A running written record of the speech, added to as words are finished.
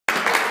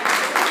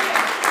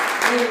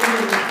God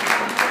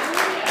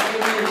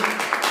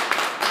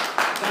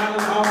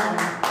is awesome.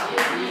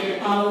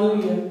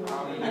 Hallelujah.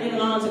 I give an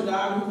honor to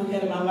God who's the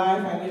head of my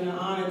life. I give an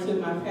honor to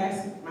my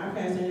pastor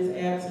in his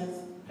absence,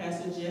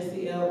 Pastor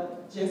Jesse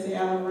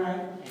Allen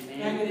Wright.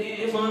 And I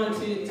give honor to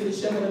the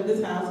shepherd of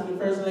this house and the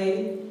first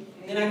lady.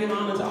 And I give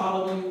honor to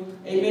all of you.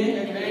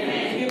 Amen.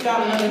 Amen. Give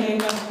God another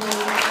hand clap for me.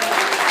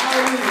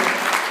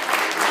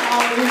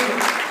 Hallelujah.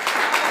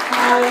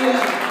 Hallelujah.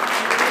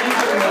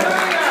 Hallelujah.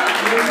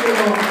 Thank you,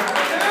 Lord.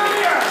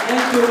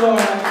 Thank you, Lord.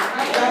 I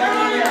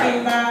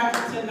came by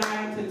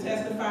tonight to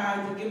testify,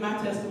 to give my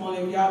testimony,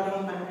 if y'all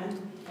don't mind.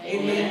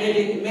 Amen.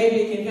 Maybe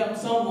it can help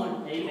someone.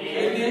 Amen.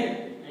 Amen.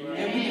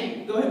 And we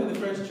can go ahead with the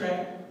first track.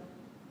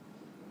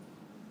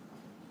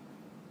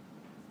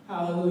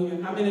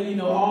 Hallelujah. How many of you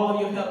know all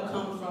of your help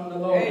comes from the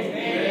Lord? Amen.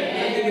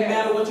 It doesn't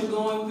matter what you're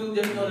going through,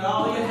 just know that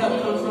all of your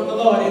help comes from the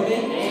Lord.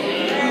 Amen. You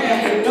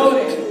have to know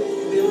that,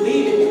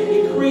 believe it, and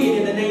decree it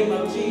in the name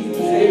of Jesus.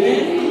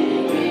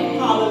 Amen.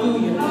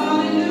 Hallelujah.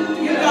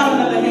 Hallelujah. Give God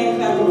another hand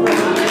clap of praise.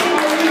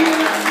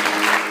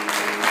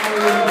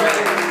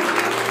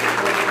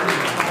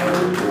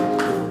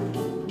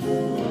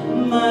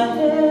 My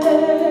head,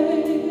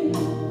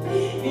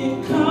 it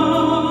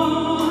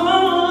comes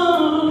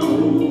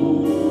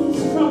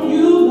from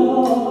you,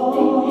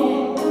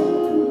 Lord.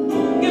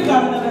 Give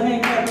God another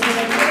hand clap of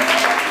praise.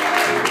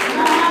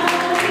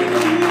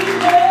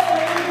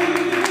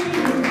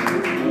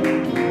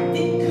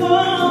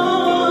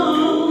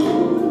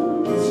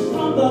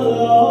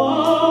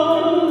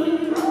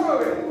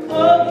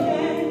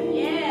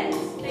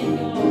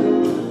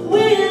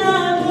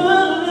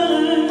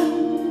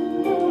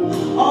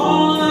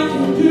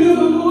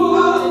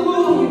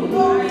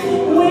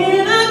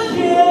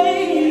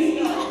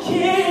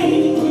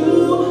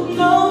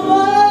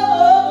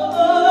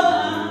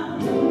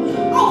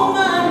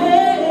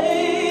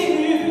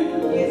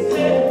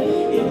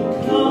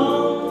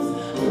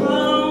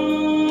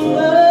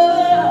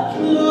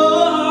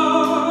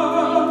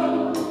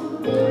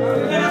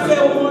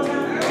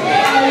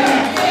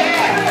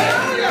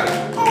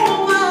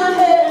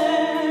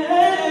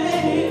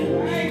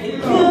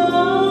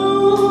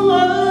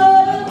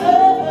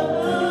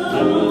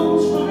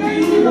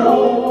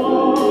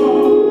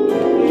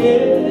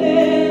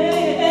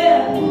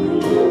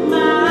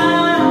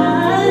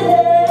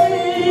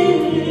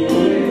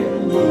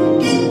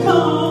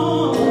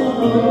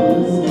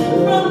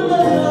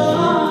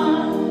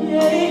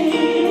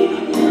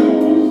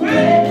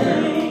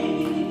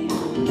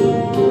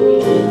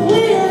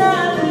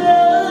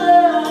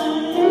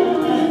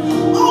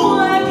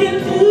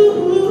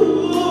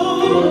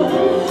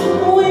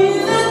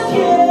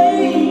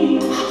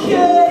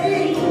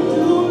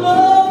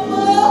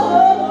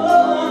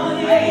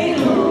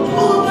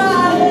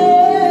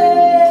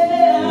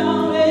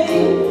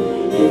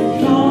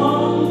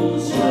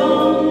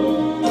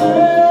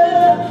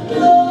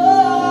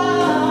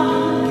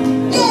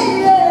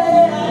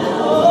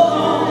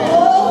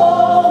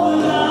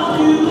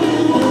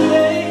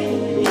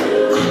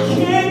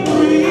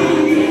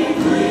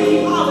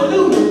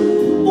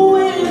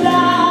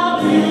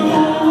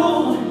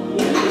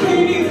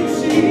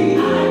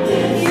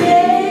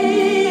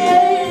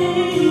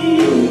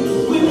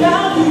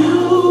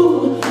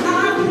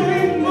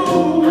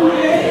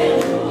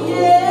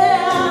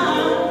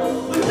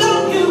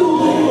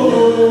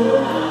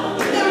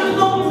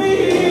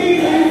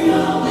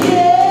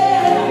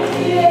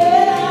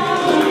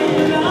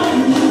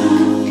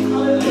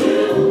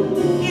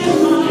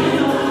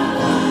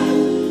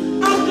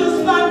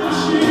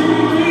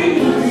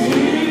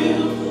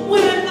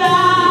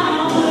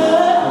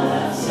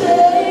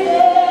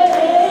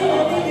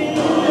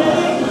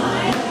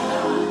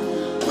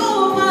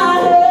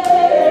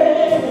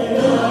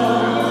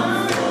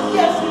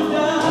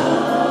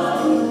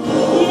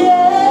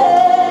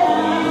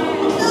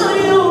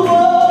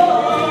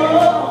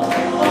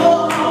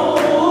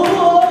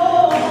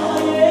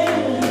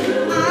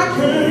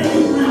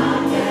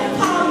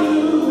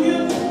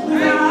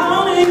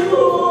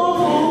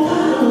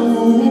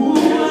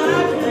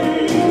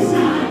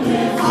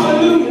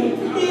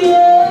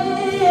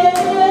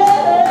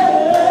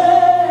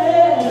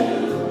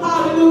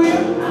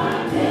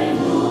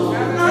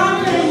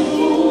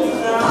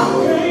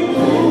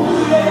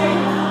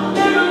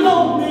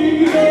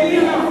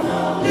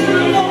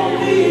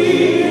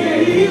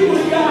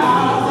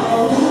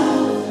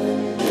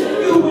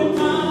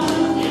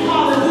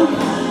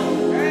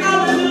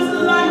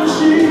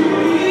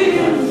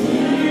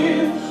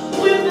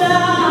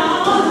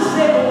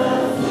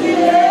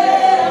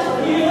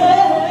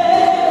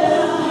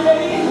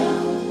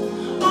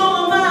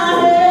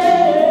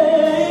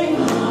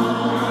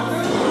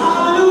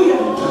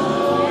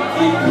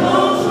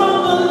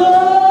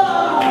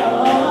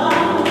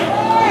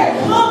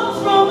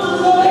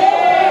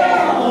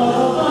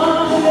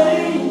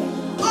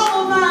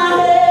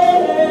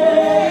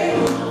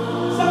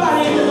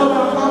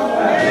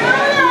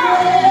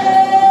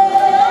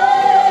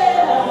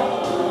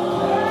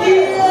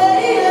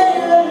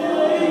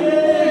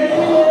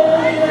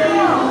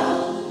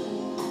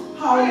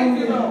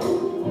 Hallelujah.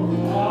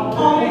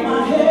 All in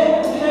my head.